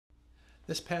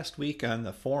This past week on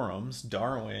the forums,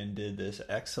 Darwin did this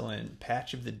excellent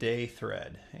Patch of the Day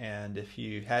thread. And if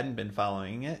you hadn't been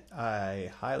following it,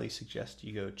 I highly suggest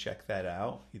you go check that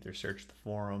out. Either search the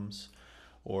forums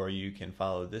or you can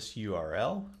follow this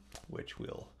URL, which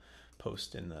we'll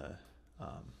post in the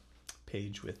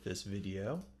page with this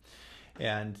video.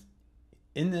 And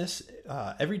in this,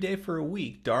 every day for a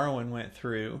week, Darwin went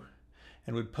through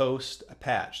and would post a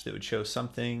patch that would show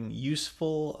something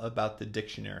useful about the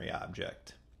dictionary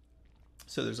object.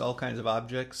 So there's all kinds of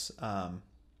objects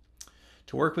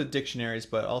to work with dictionaries,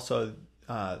 but also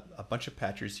a bunch of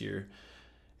patches here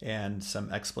and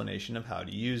some explanation of how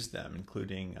to use them,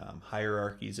 including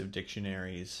hierarchies of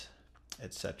dictionaries,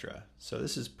 etc. So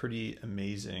this is pretty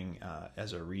amazing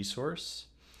as a resource,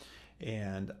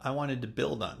 and I wanted to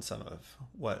build on some of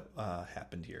what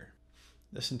happened here.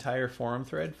 This entire forum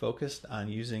thread focused on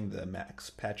using the Max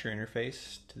Patcher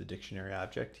interface to the dictionary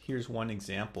object. Here's one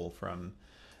example from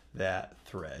that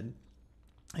thread.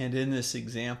 And in this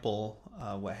example,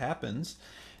 what happens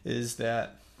is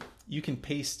that you can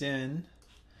paste in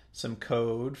some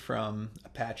code from a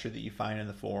patcher that you find in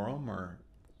the forum or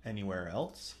anywhere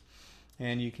else.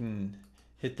 And you can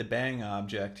hit the bang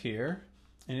object here,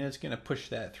 and it's going to push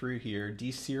that through here,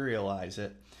 deserialize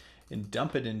it, and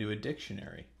dump it into a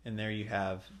dictionary. And there you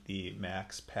have the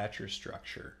Max Patcher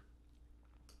structure.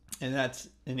 And that's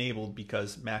enabled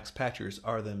because Max Patchers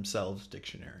are themselves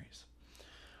dictionaries.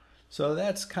 So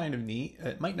that's kind of neat.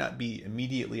 It might not be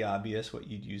immediately obvious what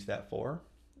you'd use that for,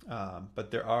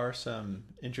 but there are some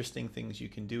interesting things you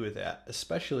can do with that,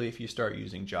 especially if you start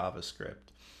using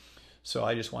JavaScript. So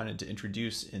I just wanted to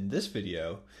introduce in this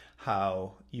video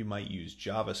how you might use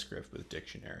JavaScript with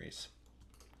dictionaries.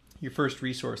 Your first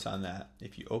resource on that,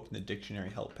 if you open the Dictionary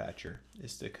Help Patcher,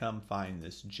 is to come find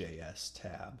this JS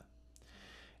tab.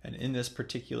 And in this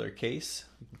particular case,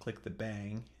 you can click the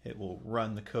bang, it will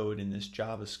run the code in this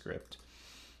JavaScript.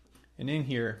 And in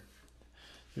here,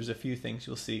 there's a few things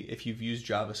you'll see if you've used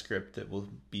JavaScript that will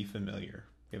be familiar.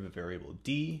 We have a variable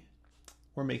D,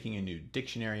 we're making a new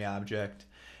dictionary object,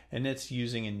 and it's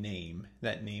using a name.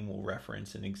 That name will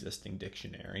reference an existing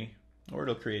dictionary, or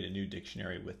it'll create a new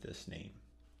dictionary with this name.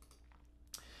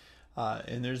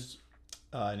 And there's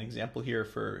an example here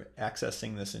for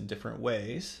accessing this in different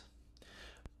ways.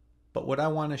 But what I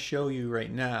want to show you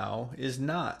right now is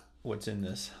not what's in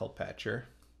this help patcher.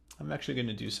 I'm actually going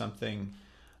to do something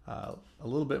a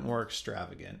little bit more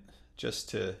extravagant, just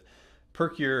to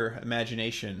perk your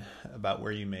imagination about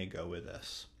where you may go with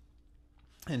this.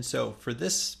 And so for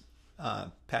this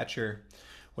patcher,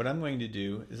 what I'm going to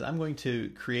do is I'm going to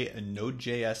create a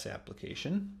Node.js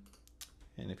application.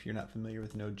 And if you're not familiar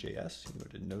with Node.js, you can go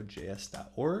to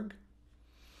nodejs.org.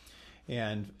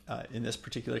 And in this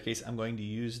particular case, I'm going to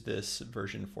use this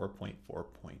version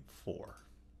 4.4.4.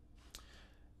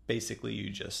 Basically,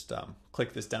 you just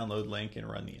click this download link and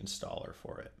run the installer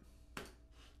for it.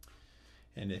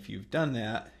 And if you've done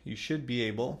that, you should be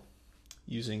able,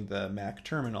 using the Mac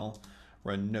terminal,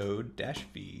 run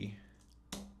node-v,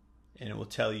 and it will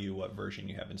tell you what version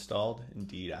you have installed.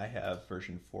 Indeed, I have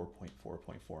version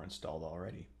 4.4.4 installed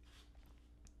already.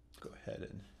 Go ahead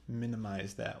and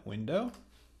minimize that window.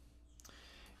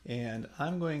 And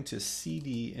I'm going to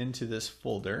cd into this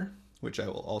folder, which I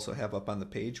will also have up on the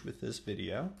page with this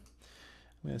video.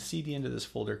 I'm going to cd into this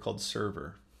folder called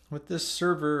server. What this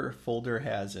server folder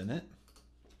has in it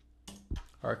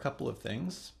are a couple of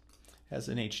things. It has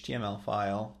an HTML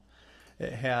file.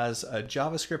 It has a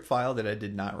JavaScript file that I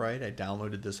did not write. I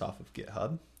downloaded this off of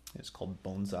GitHub. It's called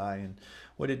Bonsai. And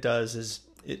what it does is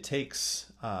it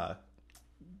takes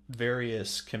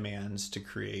various commands to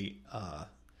create a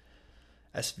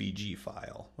SVG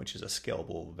file, which is a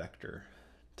scalable vector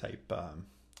type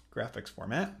graphics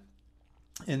format.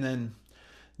 And then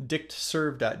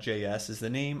dictserve.js is the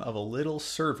name of a little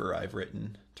server I've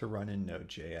written to run in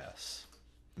Node.js.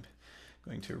 I'm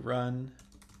going to run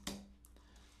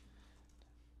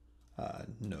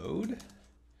node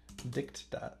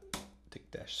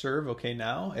dict-serve. Okay,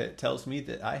 now it tells me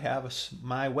that I have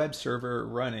my web server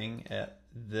running at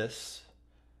this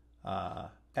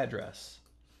address.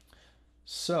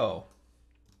 So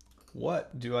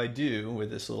what do I do with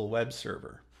this little web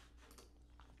server?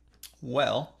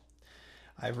 Well,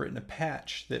 I've written a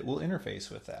patch that will interface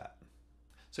with that.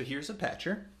 So here's a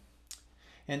patcher,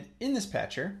 and in this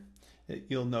patcher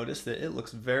you'll notice that it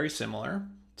looks very similar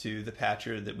to the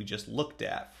patcher that we just looked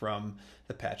at from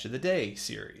the Patch of the Day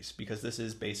series, because this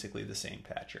is basically the same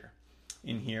patcher.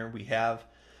 In here we have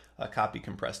a copy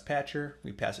compressed patcher.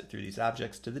 We pass it through these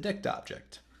objects to the dict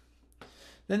object.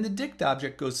 Then the dict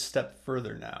object goes a step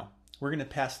further now. We're going to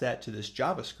pass that to this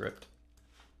JavaScript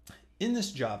In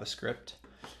this JavaScript,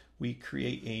 we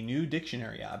create a new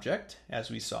dictionary object,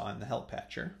 as we saw in the help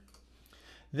patcher.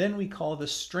 Then we call the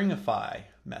stringify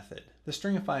method. The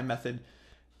stringify method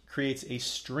creates a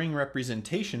string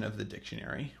representation of the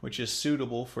dictionary, which is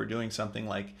suitable for doing something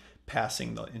like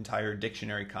passing the entire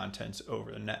dictionary contents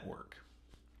over the network.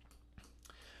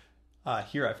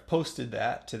 Here I've posted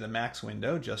that to the Max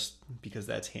window just because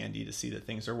that's handy to see that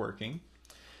things are working.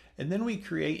 And then we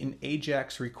create an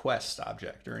AJAX request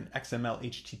object, or an XML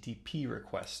HTTP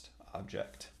request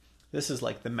object. This is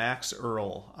like the Max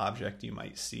URL object you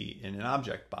might see in an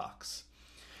object box.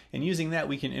 And using that,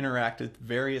 we can interact with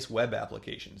various web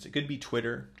applications. It could be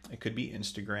Twitter, it could be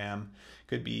Instagram, it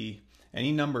could be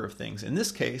any number of things. In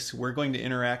this case, we're going to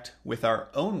interact with our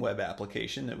own web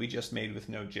application that we just made with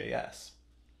Node.js.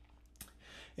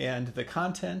 And the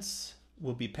contents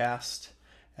will be passed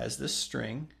as this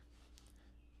string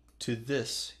to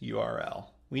this URL.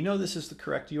 We know this is the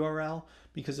correct URL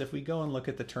because if we go and look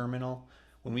at the terminal,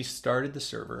 when we started the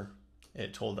server,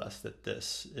 it told us that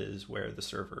this is where the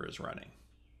server is running.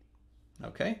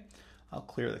 Okay, I'll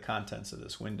clear the contents of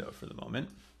this window for the moment.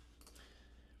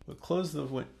 We'll close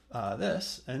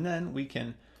this, and then we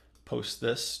can post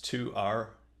this to our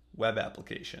web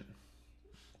application.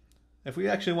 If we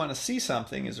actually want to see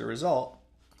something as a result,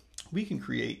 we can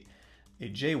create a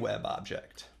JWeb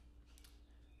object.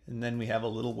 And then we have a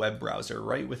little web browser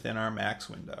right within our Max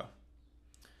window.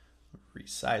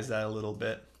 Resize that a little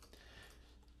bit.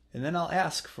 And then I'll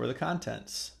ask for the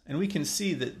contents. And we can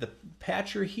see that the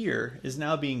patcher here is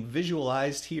now being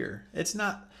visualized here. It's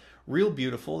not real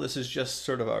beautiful. This is just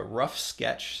sort of a rough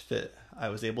sketch that I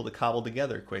was able to cobble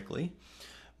together quickly.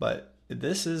 But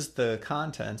this is the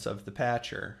contents of the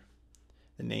patcher.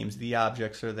 The names of the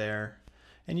objects are there.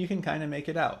 And you can kind of make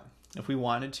it out. If we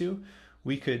wanted to,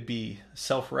 we could be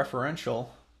self-referential,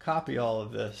 copy all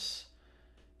of this,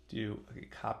 do a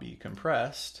copy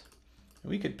compressed,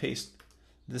 and we could paste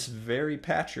this very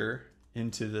patcher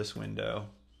into this window,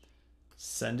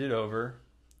 send it over,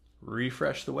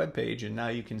 refresh the web page, and now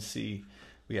you can see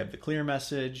we have the clear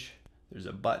message, there's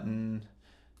a button,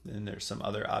 then there's some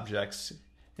other objects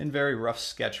in very rough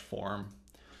sketch form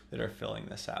that are filling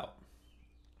this out.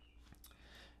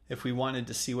 If we wanted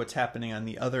to see what's happening on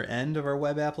the other end of our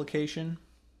web application,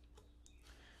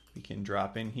 we can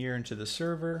drop in here into the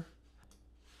server.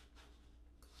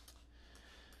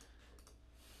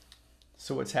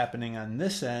 So what's happening on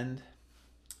this end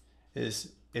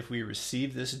is if we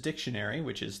receive this dictionary,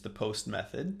 which is the post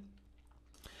method,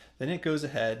 then it goes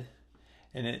ahead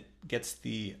and it gets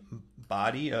the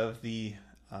body of the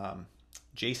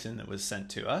JSON that was sent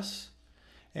to us,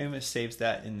 and it saves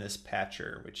that in this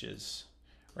patcher, which is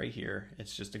right here.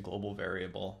 It's just a global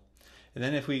variable. And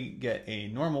then if we get a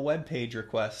normal web page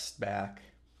request back,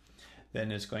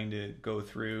 then it's going to go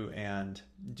through and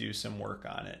do some work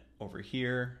on it over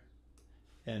here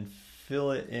and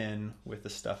fill it in with the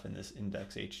stuff in this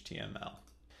index.html.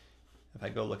 If I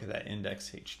go look at that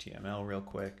index.html real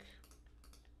quick.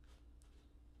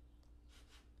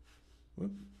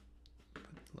 Whoop.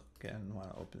 Again,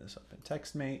 want to open this up in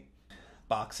TextMate.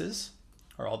 Boxes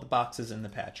are all the boxes in the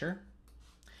patcher.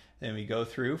 Then we go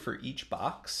through for each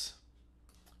box.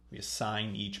 We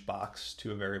assign each box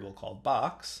to a variable called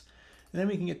box. And then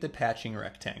we can get the patching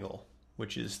rectangle,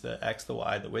 which is the X, the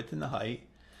Y, the width, and the height.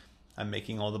 I'm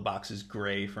making all the boxes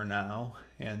gray for now.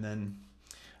 And then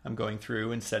I'm going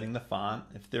through and setting the font.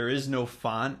 If there is no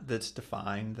font that's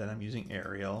defined, then I'm using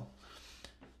Arial.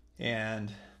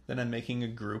 And then I'm making a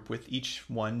group with each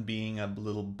one being a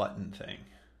little button thing.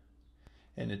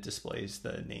 And it displays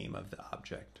the name of the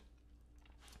object.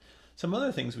 Some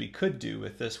other things we could do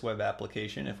with this web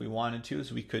application if we wanted to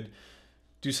is we could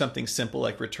do something simple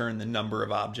like return the number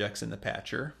of objects in the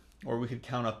patcher, or we could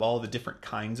count up all the different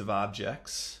kinds of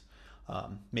objects,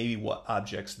 maybe what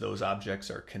objects those objects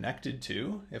are connected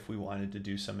to if we wanted to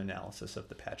do some analysis of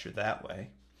the patcher that way.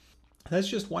 That's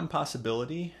just one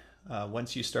possibility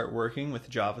once you start working with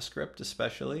JavaScript,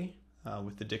 especially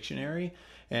with the dictionary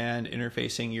and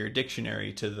interfacing your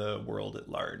dictionary to the world at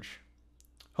large.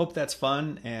 Hope that's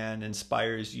fun and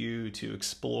inspires you to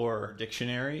explore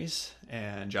dictionaries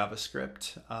and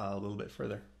JavaScript a little bit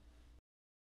further.